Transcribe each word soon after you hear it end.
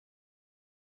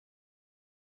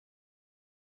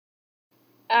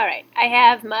Alright, I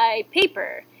have my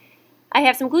paper. I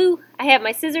have some glue. I have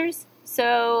my scissors.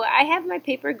 So I have my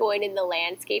paper going in the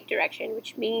landscape direction,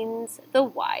 which means the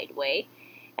wide way.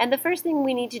 And the first thing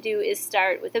we need to do is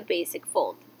start with a basic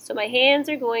fold. So my hands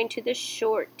are going to the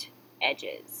short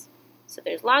edges. So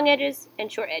there's long edges and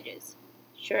short edges.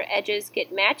 Short edges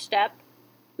get matched up.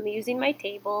 I'm using my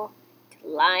table to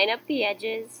line up the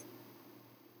edges.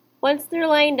 Once they're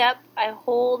lined up, I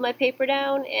hold my paper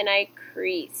down and I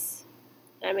crease.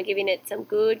 I'm giving it some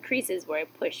good creases where I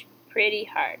push pretty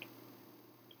hard.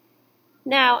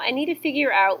 Now I need to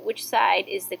figure out which side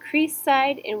is the crease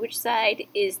side and which side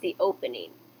is the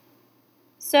opening.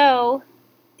 So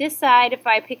this side, if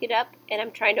I pick it up and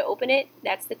I'm trying to open it,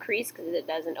 that's the crease because it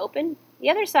doesn't open. The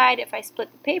other side, if I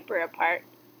split the paper apart,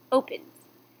 opens.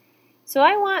 So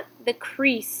I want the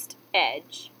creased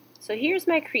edge. So here's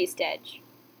my creased edge.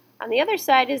 On the other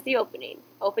side is the opening.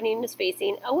 Opening is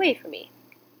facing away from me.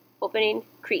 Opening,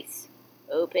 crease.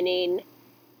 Opening,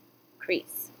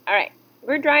 crease. Alright,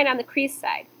 we're drawing on the crease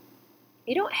side.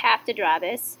 You don't have to draw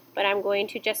this, but I'm going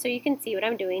to just so you can see what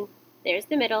I'm doing. There's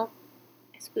the middle.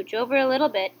 I scooch over a little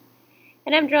bit,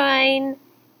 and I'm drawing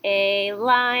a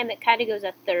line that kind of goes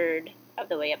a third of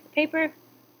the way up the paper.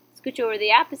 Scooch over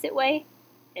the opposite way,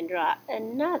 and draw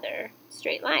another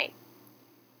straight line.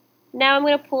 Now I'm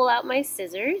going to pull out my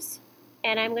scissors,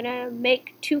 and I'm going to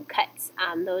make two cuts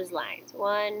on those lines.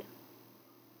 1,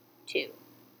 2.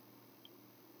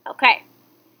 Okay.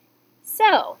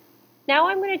 So, now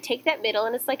I'm going to take that middle,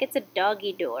 and it's like it's a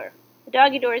doggy door. The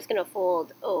doggy door is going to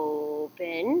fold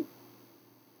open,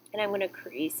 and I'm going to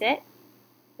crease it.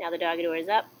 Now the doggy door is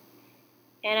up,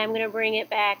 and I'm going to bring it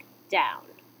back down.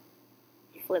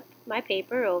 Flip my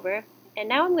paper over, and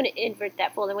now I'm going to invert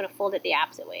that fold. I'm going to fold it the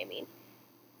opposite way,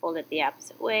 Fold it the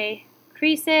opposite way,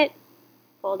 crease it,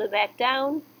 fold it back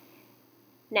down.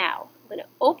 Now, I'm going to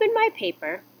open my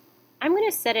paper. I'm going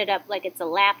to set it up like it's a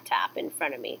laptop in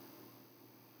front of me.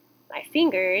 My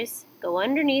fingers go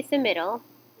underneath the middle,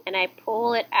 and I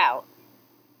pull it out.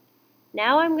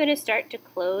 Now I'm going to start to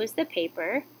close the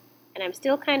paper, and I'm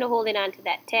still kind of holding on to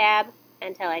that tab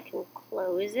until I can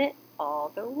close it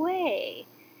all the way.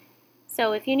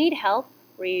 So if you need help,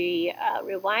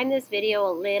 rewind this video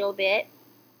a little bit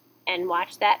and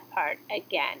watch that part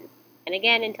again. And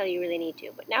again until you really need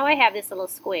to. But now I have this little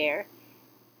square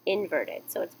inverted,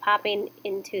 so it's popping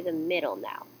into the middle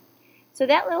now. So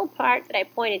that little part that I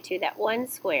pointed to, that one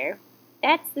square,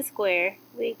 that's the square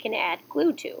we can add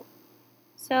glue to.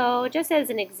 So just as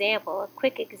an example, a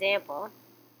quick example,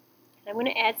 I'm going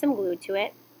to add some glue to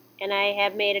it, and I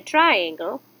have made a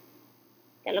triangle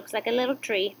that looks like a little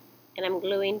tree, and I'm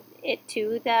gluing it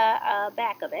to the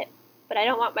back of it. But I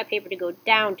don't want my paper to go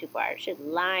down too far. It should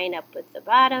line up with the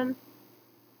bottom.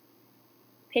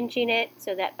 Pinching it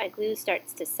so that my glue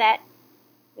starts to set.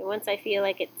 And once I feel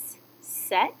like it's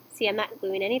set, see, I'm not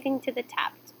gluing anything to the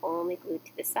top. It's only glued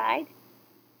to the side.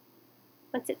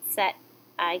 Once it's set,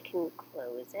 I can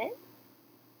close it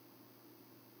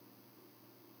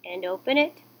and open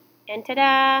it, and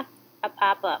ta-da, a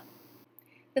pop-up.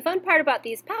 The fun part about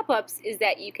these pop-ups is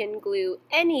that you can glue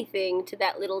anything to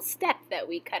that little step that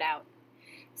we cut out.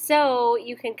 So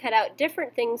you can cut out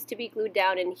different things to be glued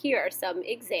down, and here are some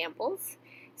examples.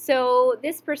 So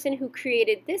this person who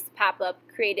created this pop-up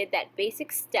created that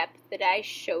basic step that I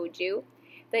showed you.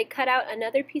 They cut out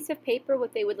another piece of paper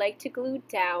what they would like to glue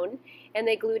down, and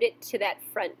they glued it to that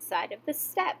front side of the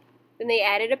step. Then they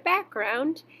added a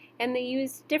background, and they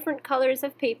used different colors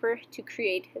of paper to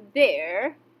create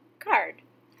their card.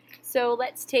 So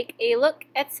let's take a look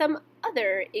at some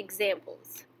other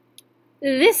examples.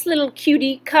 This little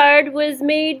cutie card was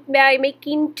made by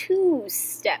making 2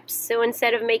 steps. So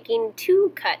instead of making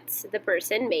 2 cuts, the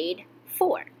person made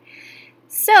 4.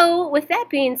 So with that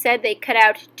being said, they cut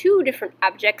out 2 different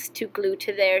objects to glue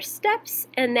to their steps,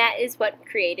 and that is what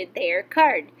created their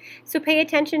card. So pay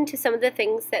attention to some of the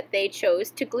things that they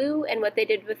chose to glue and what they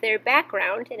did with their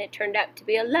background, and it turned out to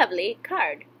be a lovely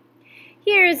card.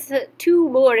 Here's 2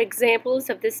 more examples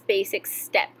of this basic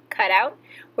step cutout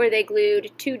where they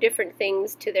glued 2 different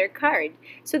things to their card.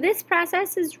 So this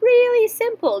process is really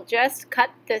simple. Just cut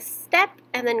the step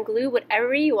and then glue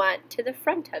whatever you want to the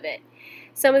front of it.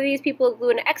 Some of these people glue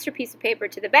an extra piece of paper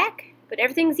to the back, but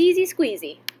everything's easy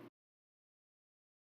squeezy.